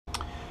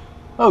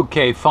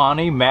Okay,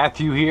 Fonnie,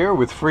 Matthew here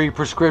with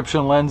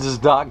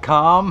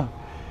freeprescriptionlenses.com.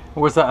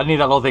 What's that? I need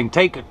that little thing.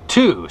 Take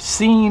 2,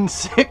 scene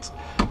 6,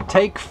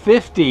 take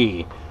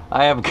 50.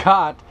 I have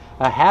got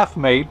a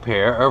half-made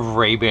pair of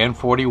RayBan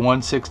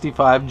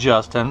 4165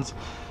 Justins.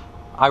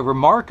 I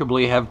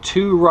remarkably have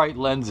 2 right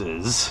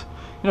lenses.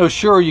 You know,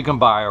 sure, you can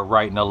buy a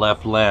right and a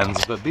left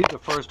lens, but be the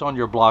first on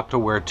your block to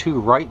wear 2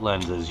 right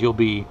lenses. You'll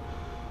be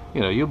a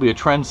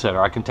trendsetter.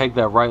 I can take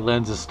that right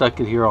lens and stuck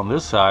it here on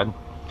this side.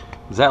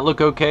 Does that look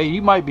okay?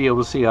 You might be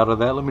able to see out of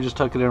that. Let me just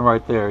tuck it in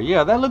right there.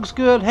 Yeah, that looks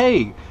good.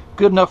 Hey,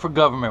 good enough for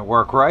government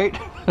work, right?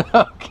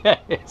 Okay,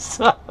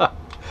 so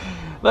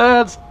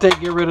let's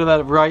get rid of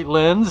that right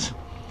lens.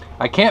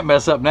 I can't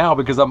mess up now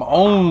because I'm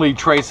only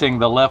tracing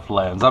the left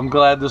lens. I'm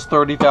glad this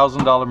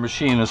 $30,000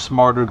 machine is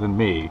smarter than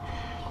me.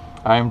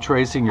 I am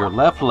tracing your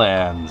left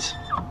lens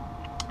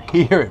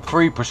here at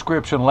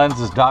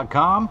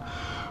freeprescriptionlenses.com,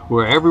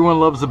 where everyone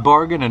loves a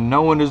bargain and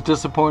no one is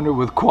disappointed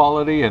with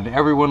quality, and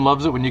everyone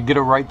loves it when you get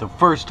it right the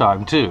first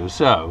time too.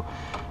 So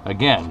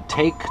again,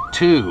 take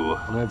 2.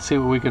 Let's see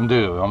what we can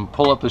do. I'm gonna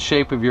pull up the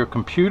shape of your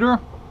computer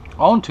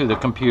onto the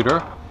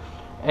computer,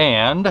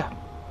 and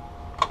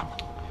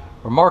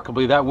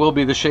remarkably that will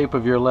be the shape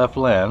of your left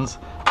lens.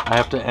 I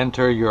have to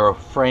enter your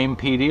frame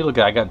PD. Look,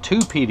 I got 2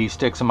 PD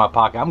sticks in my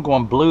pocket. I'm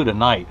going blue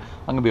tonight.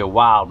 I'm gonna be a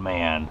wild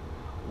man.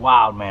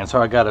 So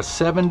I got a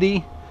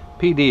 70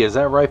 PD, is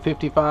that right?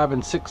 55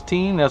 and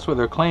 16, that's what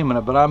they're claiming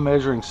it, but I'm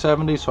measuring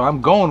 70, so I'm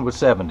going with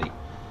 70.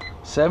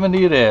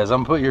 70 it is.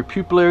 I'm gonna put your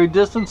pupillary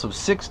distance of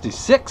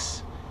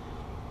 66.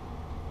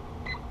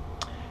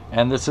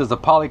 And this is a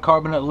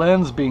polycarbonate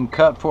lens being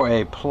cut for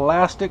a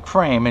plastic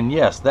frame, and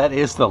yes, that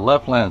is the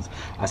left lens.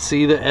 I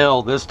see the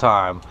L this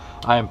time.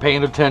 I am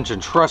paying attention.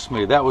 Trust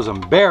me, that was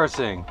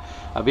embarrassing.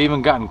 I've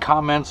even gotten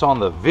comments on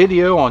the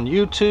video on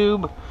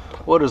YouTube.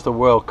 What is the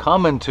world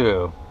coming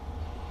to?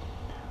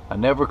 I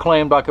never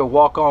claimed I could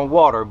walk on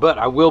water, but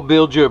I will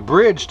build you a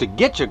bridge to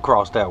get you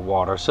across that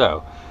water.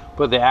 So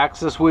put the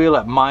axis wheel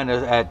at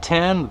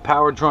 10, the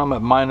power drum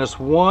at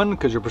 -1,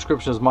 because your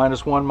prescription is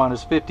 -1,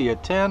 -50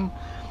 at 10.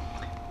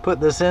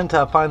 Put this in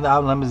till I find the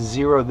out. Let me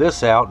zero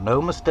this out.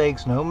 No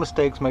mistakes, no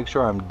mistakes. Make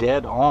sure I'm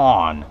dead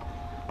on.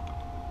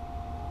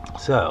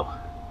 So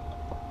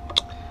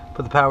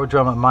put the power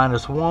drum at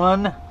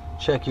 -1.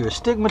 Check your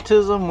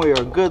astigmatism. We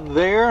are good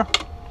there.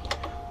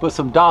 Put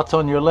some dots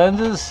on your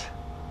lenses,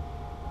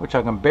 which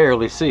I can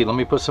barely see. Let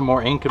me put some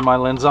more ink in my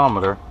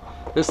lensometer.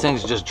 This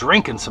thing's just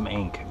drinking some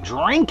ink.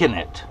 Drinking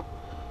it.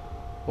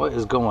 What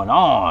is going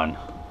on?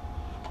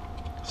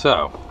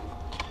 So,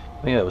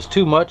 I think that was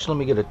too much. Let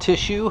me get a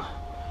tissue.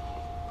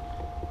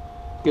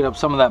 Get up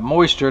some of that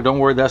moisture. Don't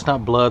worry, that's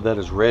not blood. That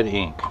is red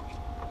ink.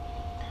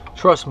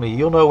 Trust me,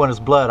 you'll know when it's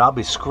blood. I'll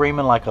be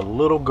screaming like a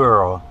little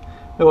girl.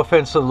 No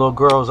offense to the little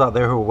girls out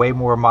there who are way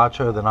more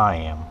macho than I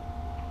am.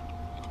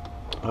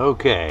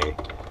 Okay.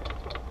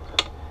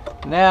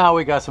 Now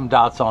we got some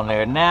dots on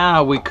there.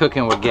 Now we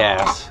cooking with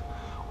gas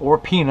or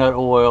peanut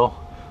oil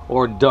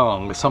or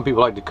dung. Some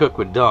people like to cook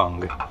with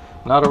dung.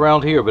 Not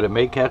around here, but it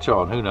may catch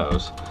on. Who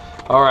knows?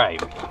 All right.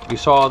 You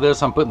saw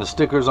this. I'm putting the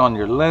stickers on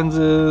your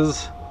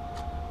lenses.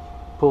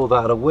 Pull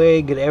that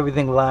away. Get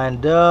everything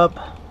lined up.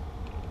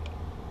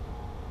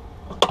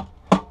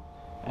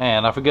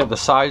 And I forget the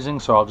sizing,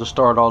 so I'll just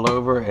start all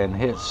over and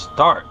hit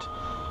start.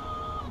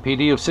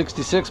 PD of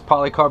 66,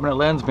 polycarbonate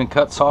lens, been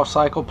cut soft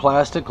cycle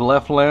plastic,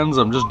 left lens.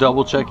 I'm just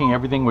double checking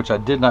everything, which I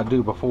did not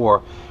do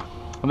before.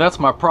 And that's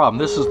my problem.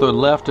 This is the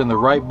left and the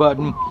right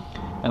button,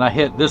 and I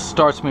hit this,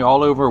 starts me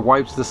all over,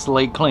 wipes the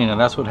slate clean,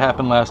 and that's what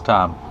happened last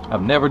time.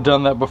 I've never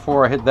done that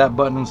before. I hit that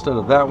button instead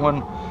of that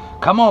one.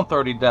 Come on,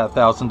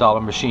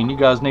 $30,000 machine. You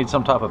guys need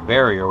some type of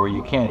barrier where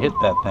you can't hit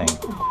that thing.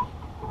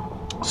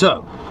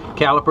 So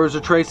calipers are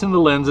tracing the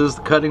lenses,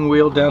 the cutting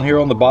wheel down here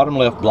on the bottom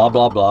left, blah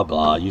blah blah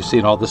blah. You've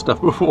seen all this stuff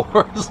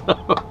before. So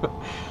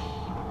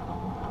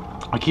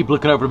I keep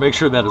looking over to make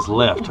sure that is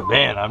left.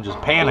 Man, I'm just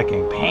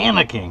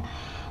panicking.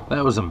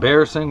 That was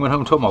embarrassing. Went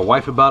home and told my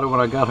wife about it when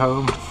I got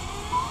home.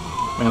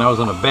 Man, I was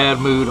in a bad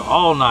mood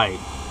all night.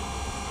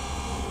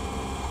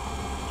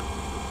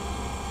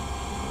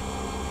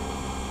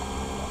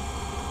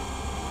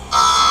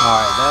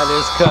 Alright, that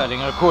is cutting.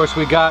 And of course,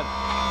 we got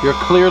your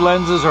clear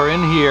lenses are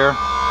in here.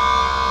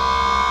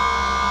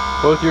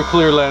 Both your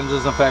clear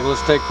lenses. In fact,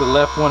 let's take the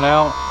left one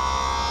out.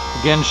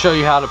 Again, show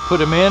you how to put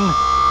them in.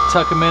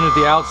 Tuck them in at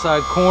the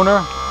outside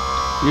corner.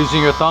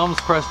 Using your thumbs,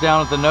 press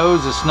down at the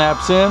nose, it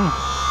snaps in.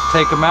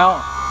 Take them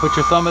out. Put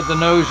your thumb at the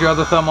nose, your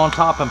other thumb on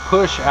top, and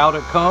push. Out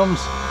it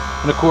comes.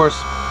 And of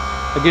course,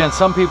 again,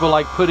 some people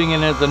like putting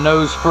it at the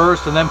nose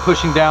first and then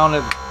pushing down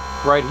it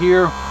right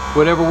here.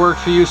 Whatever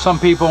works for you. Some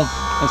people,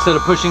 instead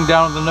of pushing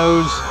down at the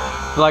nose,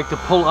 like to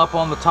pull up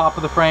on the top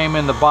of the frame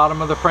and the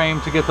bottom of the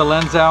frame to get the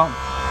lens out.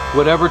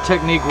 Whatever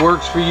technique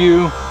works for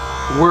you,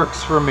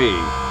 works for me.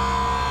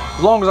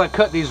 As long as I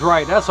cut these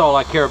right, that's all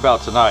I care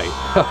about tonight.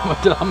 I'm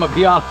gonna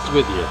be honest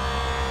with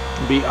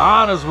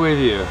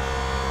you.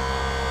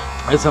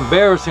 It's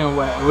embarrassing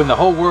when the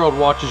whole world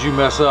watches you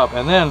mess up,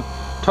 and then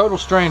total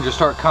strangers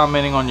start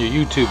commenting on your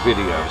YouTube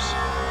videos.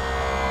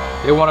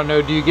 They want to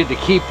know, do you get to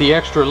keep the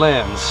extra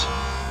lens?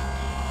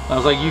 I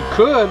was like, you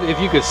could if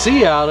you could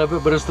see out of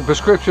it, but it's the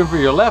prescription for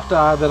your left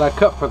eye that I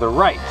cut for the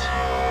right.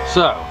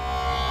 So,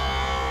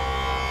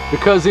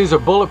 because these are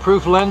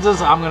bulletproof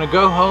lenses, I'm going to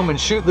go home and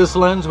shoot this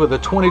lens with a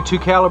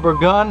 .22 caliber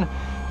gun.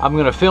 I'm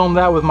going to film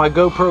that with my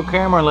GoPro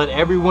camera and let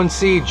everyone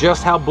see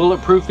just how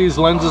bulletproof these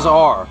lenses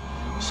are.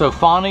 So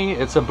Fonnie,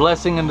 it's a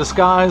blessing in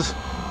disguise,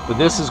 but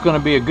this is going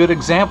to be a good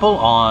example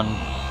on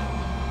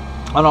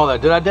all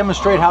that. Did I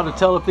demonstrate how to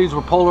tell if these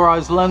were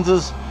polarized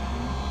lenses?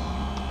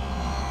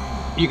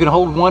 You can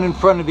hold one in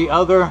front of the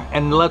other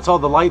and it lets all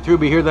the light through,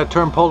 but you hear that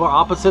term polar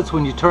opposites?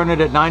 When you turn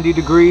it at 90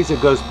 degrees,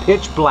 it goes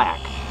pitch black.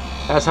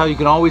 That's how you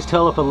can always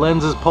tell if a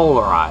lens is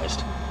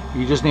polarized.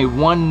 You just need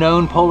one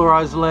known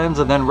polarized lens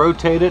and then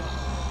rotate it,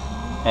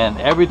 and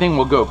everything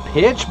will go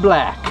pitch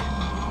black.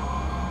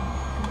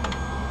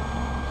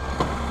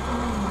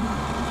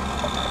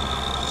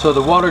 So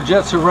the water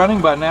jets are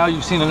running. By now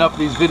you've seen enough of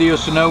these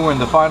videos to know we're in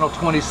the final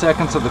 20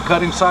 seconds of the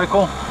cutting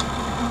cycle.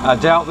 I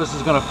doubt this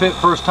is going to fit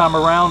first time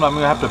around. I'm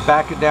going to have to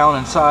back it down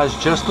in size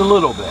just a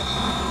little bit.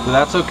 But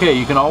that's okay.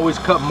 You can always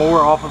cut more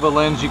off of a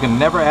lens. You can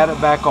never add it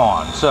back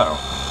on. So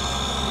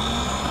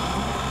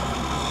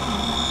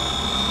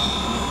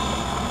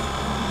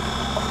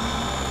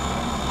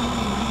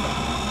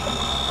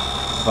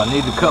if I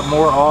need to cut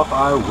more off,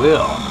 I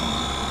will.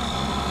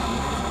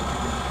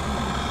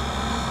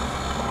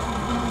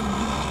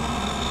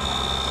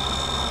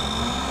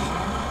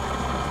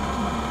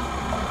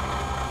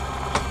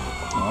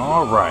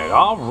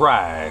 All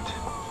right.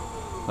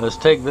 Let's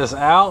take this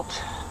out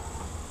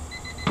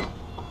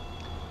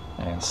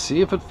and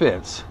see if it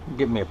fits.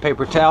 Get me a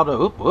paper towel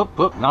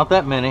to, not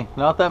that many,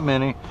 not that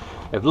many.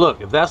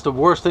 Look, if that's the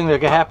worst thing that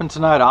could happen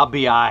tonight, I'll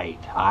be alright,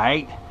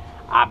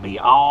 I'll be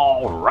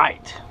all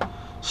right.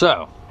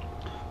 So,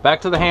 back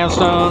to the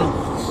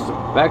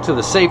handstone, back to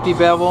the safety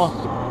bevel,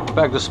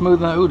 back to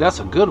smoothing. Ooh, that's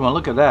a good one.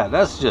 Look at that.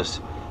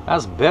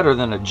 That's better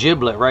than a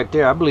giblet right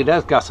there. I believe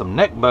that's got some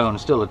neck bone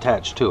still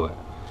attached to it.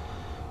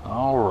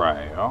 All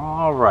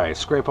right.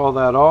 Scrape all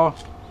that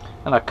off.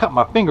 And I cut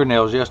my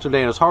fingernails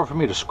yesterday, and it's hard for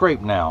me to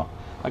scrape now.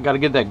 I got to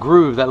get that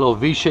groove, that little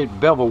V-shaped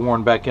bevel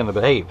worn back in.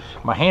 But hey,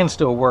 my hand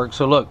still works.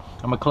 So look,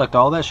 I'm gonna collect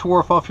all that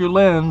schwarf off your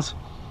lens.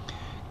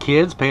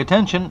 Kids, pay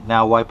attention.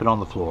 Now wipe it on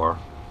the floor.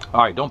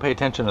 All right, don't pay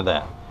attention to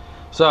that.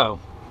 So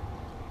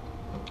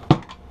I'm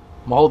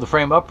gonna hold the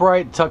frame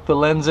upright, tuck the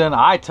lens in.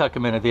 I tuck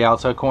them in at the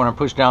outside corner and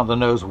push down the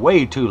nose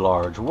way too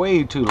large,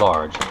 way too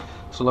large.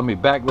 So let me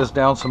back this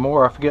down some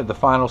more. I forget the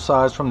final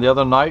size from the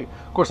other night.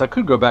 Of course, I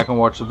could go back and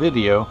watch the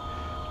video,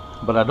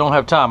 but I don't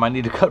have time. I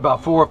need to cut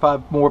about 4 or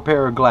 5 more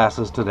pair of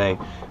glasses today.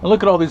 And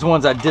look at all these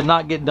ones I did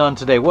not get done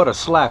today. What a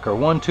slacker.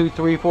 1, 2,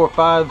 3, 4,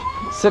 5,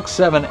 6,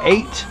 7,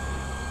 8.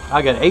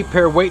 I got 8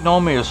 pair waiting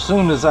on me as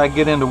soon as I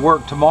get into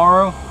work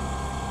tomorrow.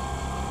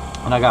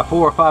 And I got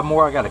 4 or 5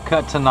 more I got to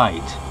cut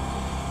tonight.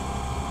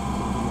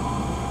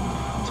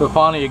 So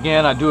Fonnie,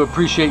 again, I do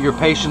appreciate your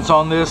patience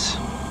on this.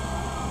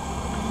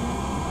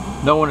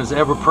 No one is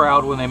ever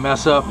proud when they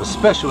mess up,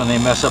 especially when they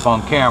mess up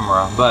on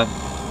camera. But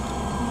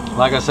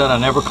like I said, I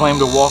never claim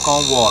to walk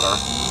on water.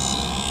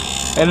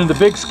 And in the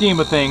big scheme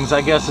of things,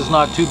 I guess it's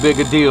not too big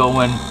a deal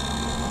when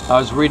I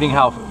was reading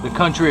how the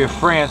country of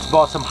France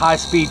bought some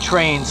high-speed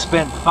trains,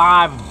 spent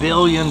 $5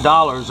 billion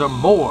or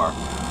more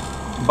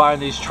buying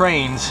these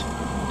trains,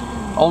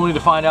 only to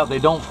find out they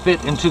don't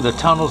fit into the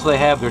tunnels they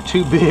have. They're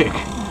too big.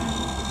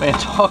 Man,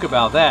 talk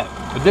about that.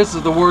 But this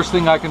is the worst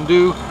thing I can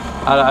do.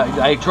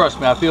 I trust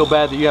me, I feel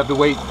bad that you have to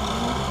wait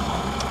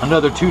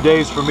another 2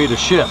 days for me to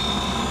ship.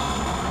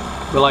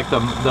 But like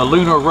the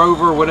lunar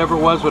rover, whatever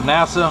it was with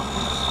NASA,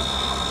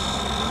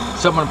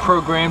 someone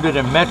programmed it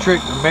in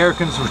metric.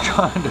 Americans were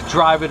trying to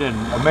drive it in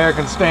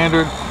American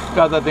standard,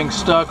 got that thing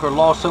stuck or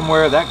lost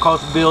somewhere. That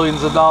cost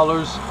billions of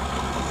dollars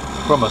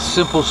from a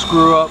simple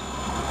screw up.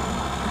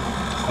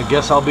 I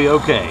guess I'll be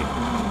okay.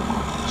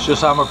 It's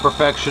just I'm a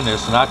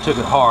perfectionist and I took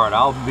it hard.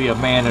 I'll be a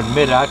man and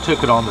admit it. I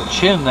took it on the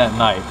chin that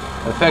night.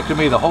 It affected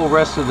me the whole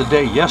rest of the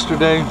day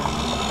yesterday.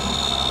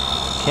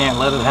 Can't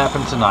let it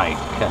happen tonight.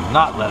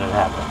 Cannot let it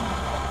happen.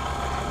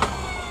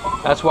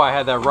 That's why I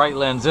had that right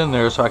lens in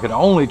there, so I could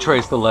only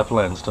trace the left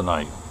lens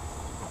tonight.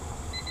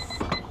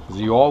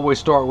 You always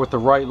start with the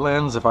right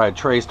lens. If I had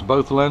traced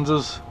both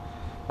lenses,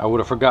 I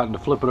would have forgotten to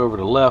flip it over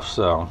to left.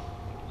 So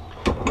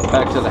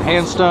back to the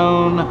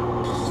handstone,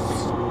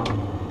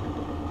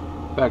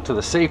 back to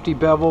the safety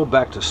bevel,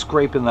 back to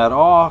scraping that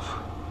off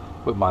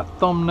with my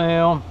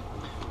thumbnail,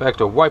 back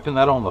to wiping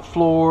that on the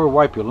floor.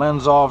 Wipe your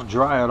lens off,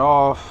 dry it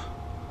off,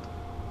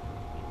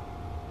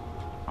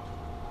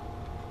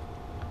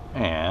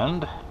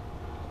 and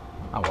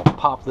I will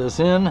pop this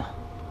in.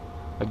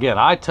 Again,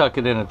 I tuck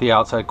it in at the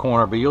outside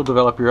corner, but you'll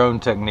develop your own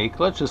technique.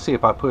 Let's just see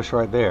if I push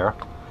right there.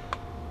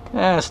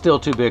 It's still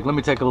too big. Let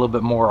me take a little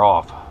bit more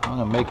off. I'm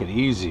gonna make it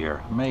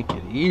easier. Make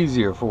it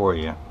easier for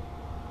you.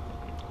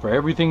 For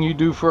everything you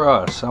do for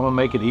us, I'm gonna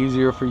make it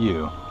easier for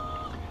you.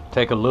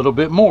 Take a little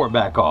bit more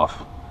back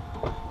off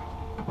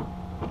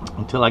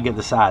until I get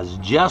the size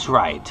just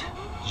right.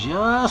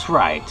 Just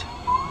right.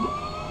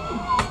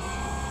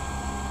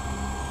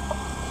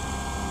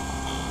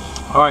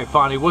 Alright,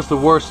 Fonnie, what's the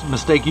worst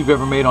mistake you've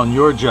ever made on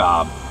your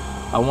job?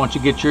 I want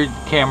you to get your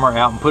camera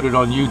out and put it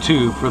on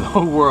YouTube for the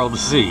whole world to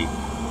see.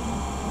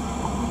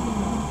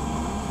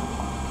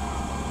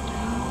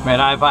 Man,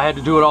 if I had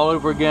to do it all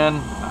over again,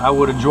 I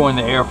would have joined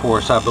the Air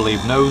Force, I believe.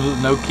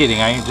 No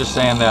kidding. I ain't just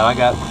saying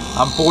that.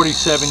 I'm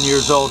 47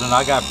 years old, and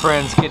I got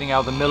friends getting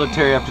out of the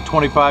military after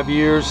 25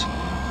 years.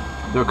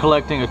 They're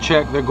collecting a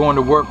check. They're going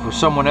to work for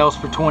someone else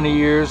for 20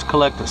 years,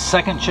 collect a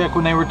second check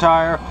when they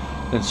retire.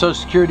 Then Social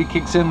Security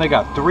kicks in. They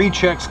got 3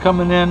 checks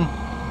coming in.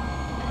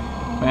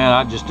 Man,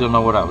 I just don't know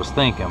what I was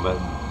thinking, but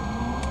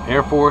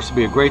Air Force would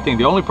be a great thing.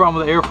 The only problem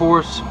with the Air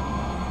Force,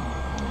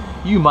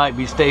 you might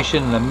be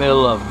stationed in the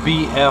middle of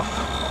BF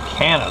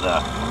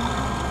Canada.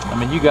 I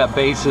mean, you got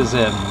bases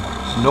in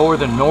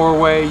northern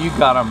Norway, you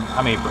got them,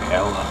 I mean,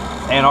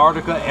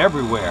 Antarctica,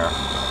 everywhere.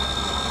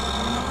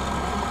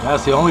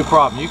 That's the only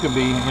problem. You can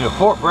be, you know,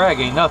 Fort Bragg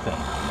ain't nothing.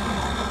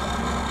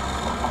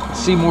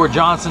 Seymour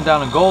Johnson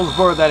down in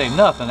Goldsboro, that ain't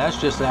nothing. That's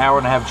just an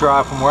hour-and-a-half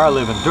drive from where I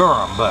live in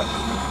Durham, but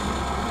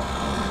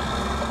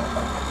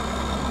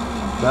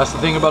that's the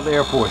thing about the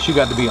Air Force. You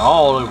got to be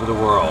all over the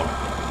world.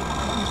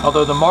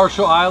 Although the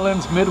Marshall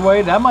Islands,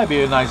 Midway, that might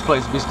be a nice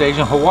place to be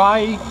stationed.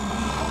 Hawaii.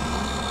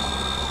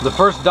 The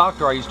first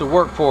doctor I used to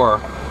work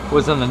for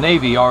was in the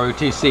Navy,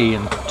 ROTC,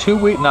 and 2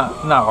 weeks, not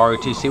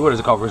ROTC, what is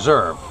it called,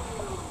 Reserve.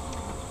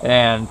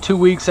 And 2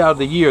 weeks out of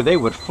the year, they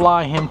would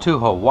fly him to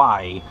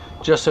Hawaii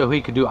just so he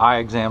could do eye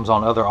exams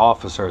on other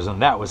officers,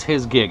 and that was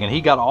his gig. And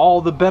he got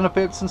all the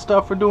benefits and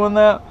stuff for doing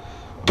that.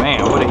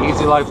 Man, what an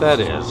easy life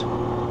that is.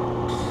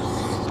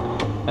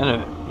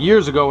 And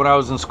years ago when I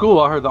was in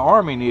school, I heard the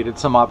Army needed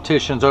some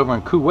opticians over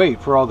in Kuwait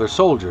for all their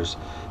soldiers.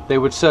 They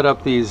would set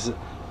up these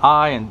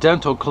eye and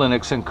dental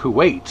clinics in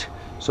Kuwait,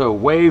 so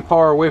way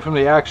far away from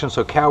the action,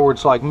 so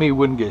cowards like me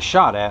wouldn't get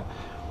shot at.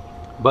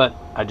 But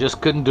I just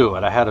couldn't do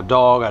it. I had a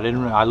dog. I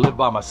lived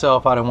by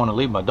myself. I didn't want to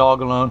leave my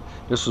dog alone.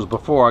 This was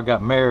before I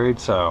got married,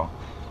 so.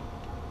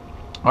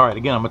 All right,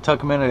 again, I'm gonna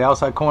tuck him into the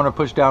outside corner,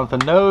 push down with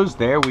the nose.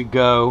 There we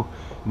go.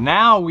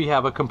 Now we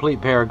have a complete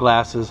pair of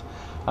glasses.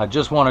 I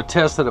just want to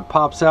test that it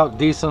pops out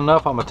decent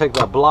enough. I'm gonna take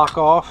that block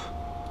off.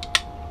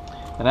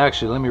 And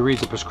actually, let me read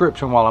the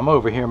prescription while I'm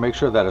over here, make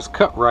sure that it's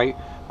cut right.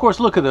 Of course,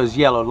 look at those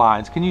yellow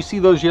lines. Can you see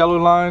those yellow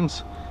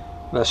lines?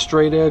 That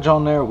straight edge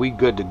on there, we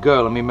good to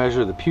go. Let me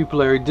measure the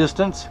pupillary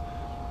distance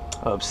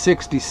of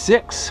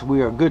 66.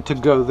 We are good to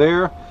go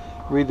there.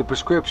 Read the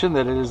prescription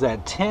that it is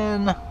at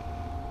 10.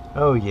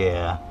 Oh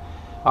yeah.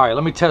 All right,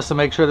 let me test to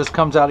make sure this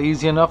comes out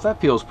easy enough.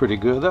 That feels pretty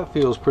good. That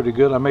feels pretty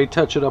good. I may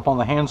touch it up on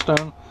the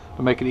handstone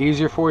to make it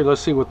easier for you.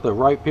 Let's see what the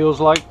right feels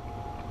like.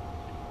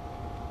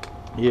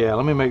 Yeah,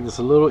 let me make this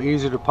a little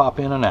easier to pop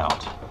in and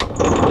out.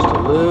 Just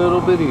a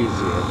little bit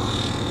easier.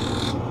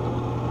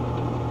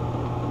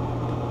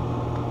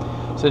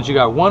 Since you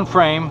got one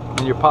frame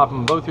and you're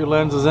popping both your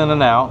lenses in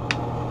and out,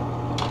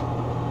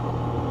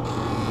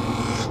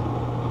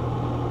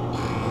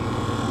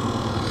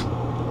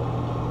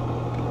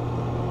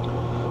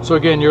 so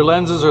again, your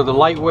lenses are the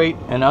lightweight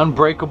and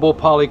unbreakable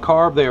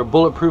polycarb. They are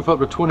bulletproof up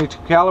to 22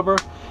 caliber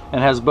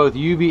and has both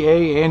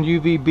UVA and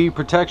UVB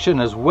protection,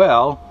 as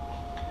well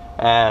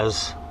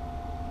as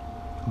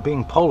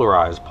being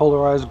polarized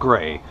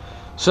gray.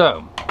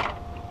 So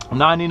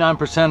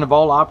 99% of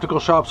all optical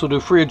shops will do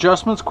free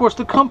adjustments. Of course,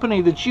 the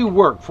company that you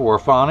work for,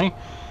 Fonnie,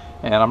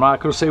 and I'm not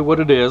going to say what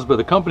it is, but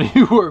the company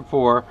you work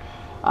for,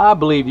 I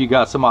believe you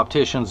got some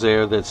opticians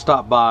there that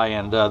stop by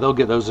and they'll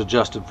get those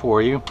adjusted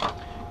for you.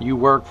 You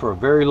work for a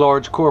very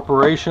large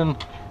corporation.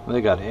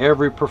 They got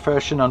every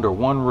profession under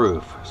one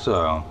roof.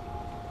 So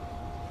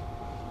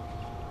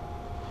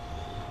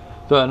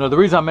the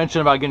reason I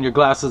mentioned about getting your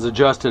glasses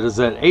adjusted is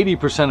that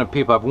 80% of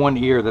people have one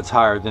ear that's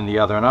higher than the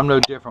other, and I'm no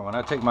different. When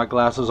I take my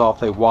glasses off,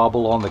 they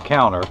wobble on the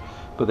counter,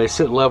 but they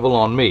sit level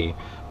on me.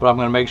 But I'm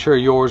going to make sure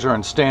yours are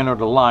in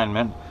standard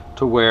alignment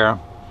to where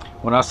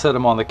when I set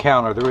them on the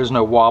counter, there is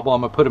no wobble.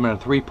 I'm going to put them in a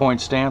 3-point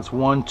stance,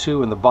 1,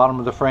 2, and the bottom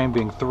of the frame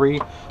being 3.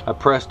 I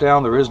press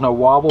down, there is no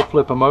wobble.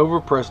 Flip them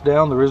over, press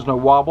down, there is no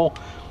wobble.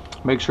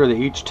 Make sure that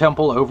each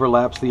temple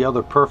overlaps the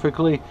other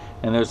perfectly,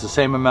 and there's the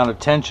same amount of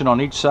tension on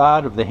each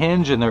side of the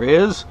hinge, and there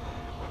is.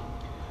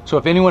 So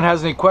if anyone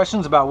has any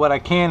questions about what I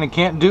can and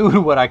can't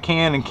do, what I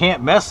can and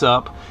can't mess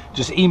up,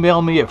 just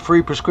email me at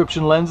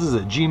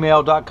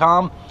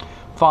freeprescriptionlenses@gmail.com.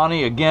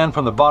 Fonnie, again,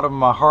 from the bottom of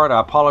my heart,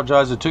 I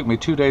apologize. It took me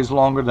 2 days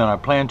longer than I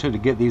planned to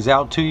get these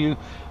out to you,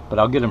 but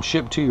I'll get them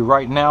shipped to you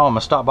right now. I'm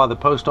going to stop by the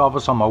post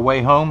office on my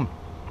way home.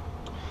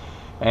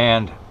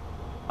 And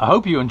I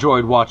hope you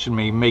enjoyed watching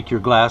me make your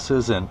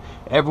glasses, and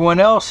everyone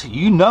else,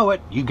 you know it.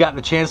 You got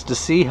the chance to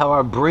see how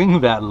I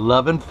bring that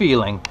love and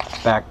feeling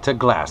back to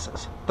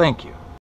glasses. Thank you.